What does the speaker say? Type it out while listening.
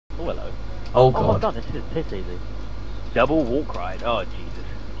Oh, hello. Oh Oh, god. done. It's easy. Double walk ride. Oh, Jesus.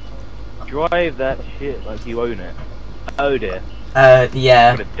 Drive that shit like you own it. Oh, dear.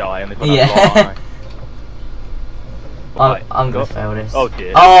 Yeah. I'm gonna die on this one. Yeah. Right, I'm gonna fail this. Oh,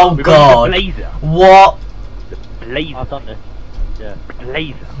 dear. Oh We're god. going to the blazer. What? The blazer. I've done this. Yeah.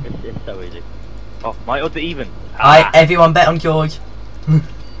 Blazer. It's so easy. Oh, my odds are even. Ah. Everyone bet on George.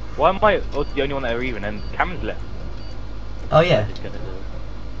 Why am my odds the only one that are even and Cameron's left? Oh yeah. Just gonna do it.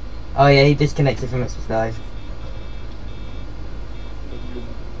 Oh yeah, he disconnected from Xbox Live.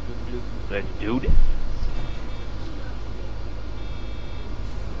 Let's do this.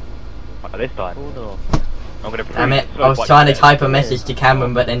 Right, this time. Oh no. I'm gonna prove Damn it, slow I was bike trying to better. type a message to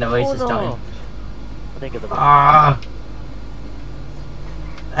Cameron, but then the race Oh is no. starting. I think of the Ah.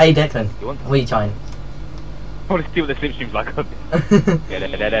 Hey Declan, You want what are you trying? I want to see what the slipstream's like on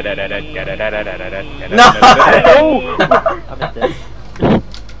No! I missed it.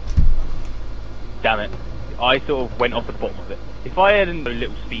 Damn it. I sort of went off the bottom of it. If I had a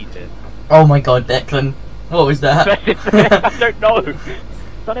little speed here. Oh my god, Declan. What was that? I don't know.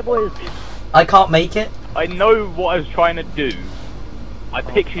 Sunny boys. I can't make it. I know what I was trying to do. I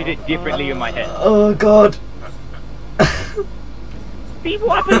pictured it differently in my head. Oh god. See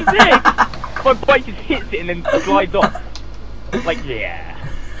what happens next? My bike just hits it and then slides off. Like, yeah.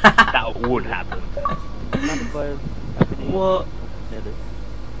 That would happen. Sunny boys. What?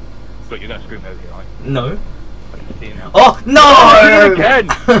 But you're gonna scream over here, right? No. I can see it now. Oh no! I did it again!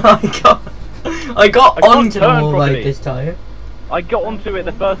 I got can't onto the turn wall properly. right this time. I got onto it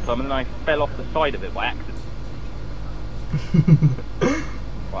the first time and then I fell off the side of it by accident.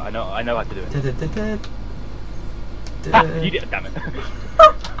 Right, I know how to do it. You did, damn it.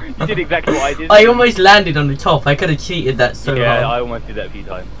 You did exactly what I did. I almost landed on the top. I could have cheated that so Yeah, hard. I almost did that a few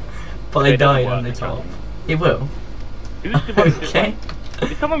times. But I it doesn't died on the work, top. trust me. It will. Who's supposed to Okay.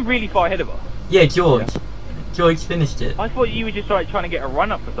 Is someone really far ahead of us? Yeah, George. George finished it. I thought you were just like trying to get a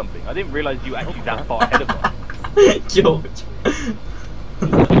run up for something. I didn't realise you were actually that far ahead of us. George.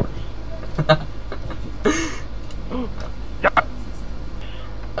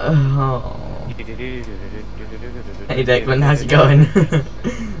 Oh. Hey Declan, how's it going?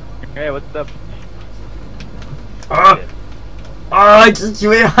 Hey, what's up? I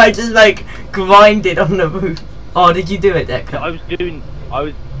just like grinded on the roof. Oh, did you do it, Declan? I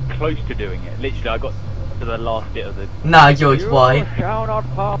was close to doing it. Literally, I got to the last bit of the. Nah, George, why? Shout out,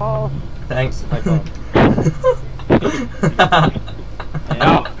 Paul. Thanks. No,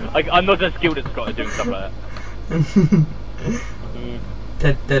 I'm not as skilled at Scott at doing stuff like that.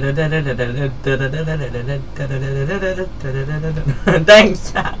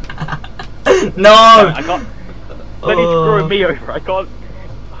 Thanks. No. I can't. Then he's screwing me over. I can't.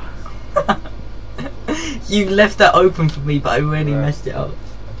 You left that open for me, but I really messed it up.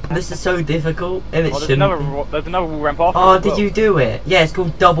 This is so difficult, and it Oh, there's shouldn't. another wall ramp after. Oh, as did well. you do it? Yeah, it's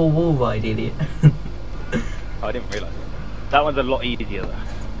called double wall ride, idiot. Oh, I didn't realise. That one's a lot easier though.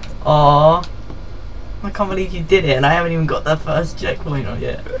 Aww. I can't believe you did it, and I haven't even got the first checkpoint on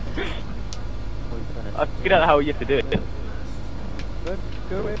yet. I figured out how you have to do it.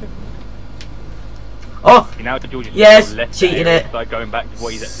 Oh! Now George is Yes, left cheated there, it. It's like going back to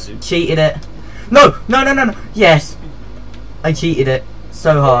what he's had to do. Cheated it. No! No, no, no, no! Yes! I cheated it.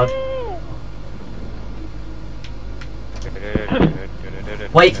 So hard.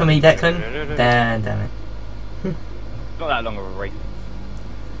 Wait for me, Declan. Damn it. It's not that long of a race.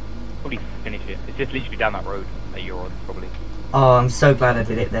 Probably finish it. It's just literally down that road that you're on, probably. Oh, I'm so glad I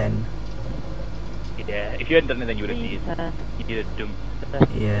did it then. Yeah, if you hadn't done it then you would have needed. You did a dump.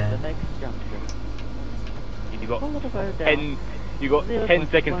 Yeah. The next junction. You got All the way down. 10. You got 10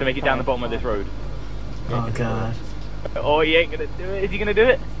 seconds to make it down the bottom of this road. Oh god. Oh, he ain't gonna do it. Is he gonna do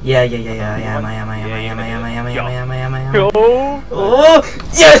it? Yeah, yeah, yeah, yeah, I am. Oh! Oh!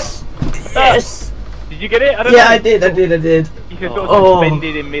 Yes! Yes! Did you get it? I don't Yeah, know. I did. You just got Oh.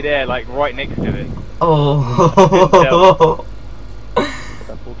 suspended in midair, like right next to it. Oh.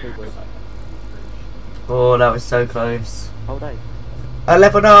 That full two way. Oh, that was so close. Whole day. I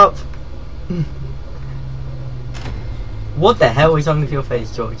leveled up! What the hell is wrong with your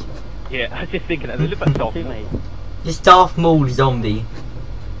face, George? Yeah, I was just thinking that. They look like Darth Maul. Teammates. Just Darth Maul zombie.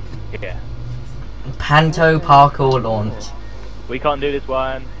 Yeah. Panto parkour launch. We can't do this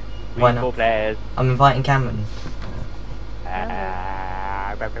one. We Why need not? 4 players. I'm inviting Cameron.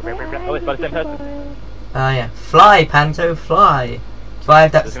 Oh, it's by the same person. Yeah. Fly, Panto, fly.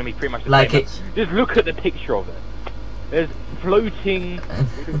 Drive It's that. going to be pretty much the Like same. it. Just look at the picture of it. There's floating.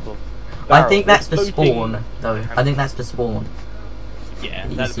 I think that's the Floating- spawn, though. I think that's the spawn. Yeah,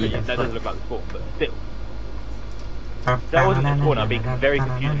 You that see doesn't that look like the spawn, but still. That wasn't the spawn. I'd be very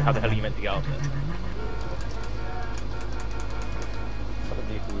confused how the hell you meant to get up there.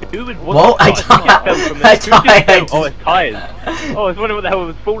 Who would want Whoa, to I fell from died. this? Who just I fell? died. Oh, it's tyres. Oh, I was wondering what the hell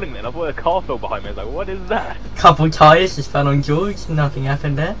was falling then. I thought a car fell behind me. I was like, what is that? Couple tyres just fell on George. Nothing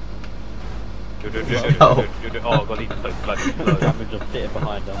happened there. Oh god, he's so bloody slow. Cameron just sitting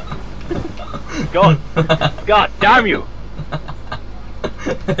behind them. God damn you!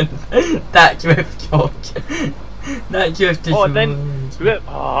 That drift, George. That drift is. Oh, and then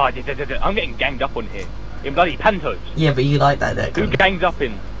I'm getting ganged up on here in bloody pantos. Yeah, but you like that, Who Declan. gangs up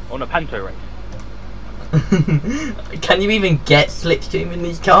on a panto race? Can you even get slipstream in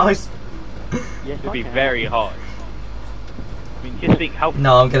these cars? Yes, It'd I be can. very hard. I mean, just think how.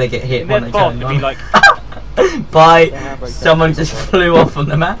 No, I'm gonna get hit In when their I fast turn to be on. like. Bye. Someone just flew off on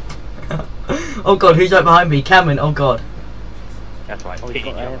the map. Oh god, who's right behind me? Cameron. Oh god. That's right. Oh, Hit he's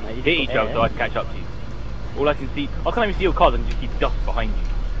each got air, other. mate. He's Hit got each other air. so I can catch up to you. All I can see. I can't even see your cars. I can just see dust behind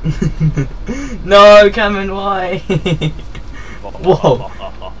you. No, Cameron, why? Whoa.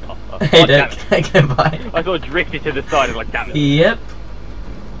 Hey, Oh, damn it. Declan, bye. I sort of drifted to the side and like, damn it. Yep.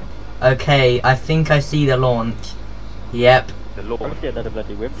 Okay, I think I see the launch. Yep. The Lord. I'm scared of the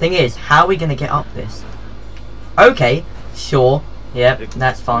bloody whip. Thing is, how are we gonna get up this? Okay, sure. Yep,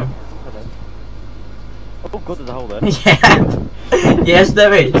 that's fun. Oh god, there's a hole there. Yeah. Yes,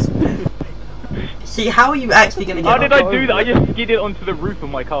 there is. See, how are you actually gonna get How up? did I do that? I just skidded onto the roof of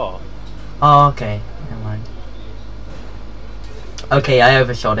my car. Oh, okay. Never mind. Okay, I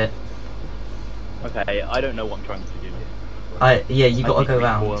overshot it. Okay, I don't know what I'm trying to do here. Yeah, you I gotta need go to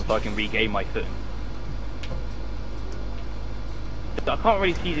round. reform so I can regain my footing. I can't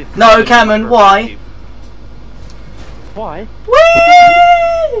really see this. No, Cameron, why? Why?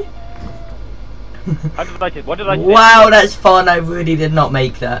 Whee! How did I do? What did I do? Wow, that's fun. I really did not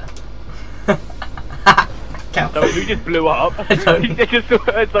make that. So who just blew up? I don't I just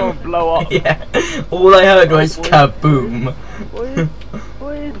heard someone blow up. Yeah, all I heard was kaboom.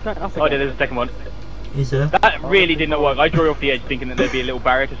 What is that up Oh, again? there's a second one. Is there? That really did not work. I drew off the edge thinking that there'd be a little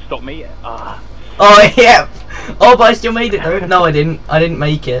barrier to stop me. Ah. Oh yeah. Oh, but I still made it though. No, I didn't. I didn't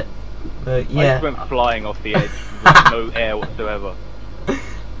make it. But I just yeah. went flying off the edge with no air whatsoever.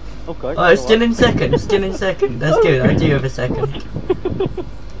 Okay. Oh, it's still in second. Still in second. That's good. I do have a second.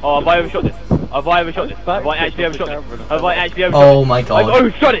 Oh, have I overshot this? Have I overshot this? Have I actually overshot this? Have I actually overshot Oh this? my I've god.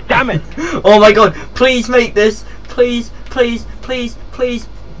 overshot it, damn it! Oh my god. Please make this. Please, please, please, please.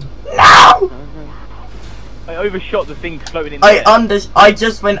 No! I overshot the thing floating in the air. I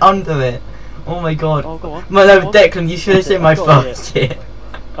just went under it. Oh my god. Oh, go on. No, Go on. Declan, you should have That's seen it, my I've got first hit.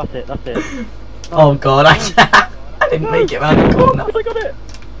 That's it, that's it. Oh god, I didn't make it around the corner. I got it!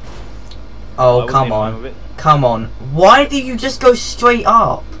 I Oh, wasn't come in line on. with it. Come on. Why do you just go straight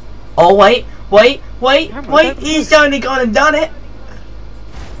up? Oh, wait, wait, wait, Cameron, wait. don't- He's only gone and done it.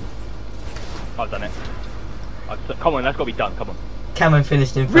 I've done it. Come on, that's got to be done, come on. Cameron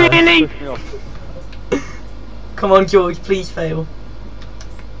finished in first. Really? Push me off. Come on, George, please fail.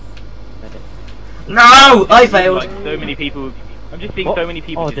 No, I failed. Like, so many people... I'm just seeing What? so many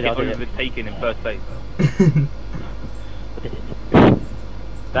people Oh, I just did it, get I did it. overtaken in first place. I did it.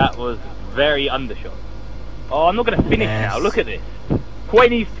 That was very undershot. Oh, I'm not going to finish Yes. now, look at this.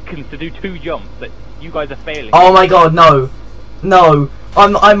 20 seconds to do 2 jumps, but you guys are failing. Oh my god, no. No.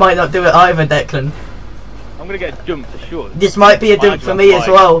 I might not do it either, Declan. I'm going to get a jump for sure. This might be a Might dump as for well me as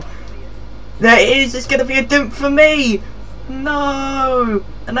fly. well. There it is, it's gonna be a dump for me! No!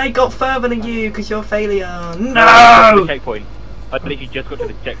 And I got further than you because you're a failure. The No! checkpoint. I literally just got to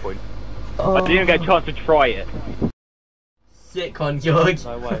the checkpoint. Oh. I didn't even get a chance to try it. Sick one, George.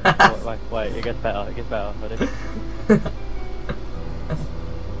 No, wait, it gets better, ready?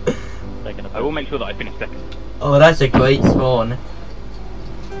 Taking a I will make sure that I finish second. Oh, that's a great spawn.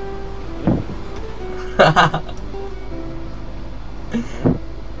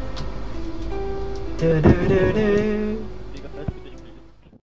 Do do do do.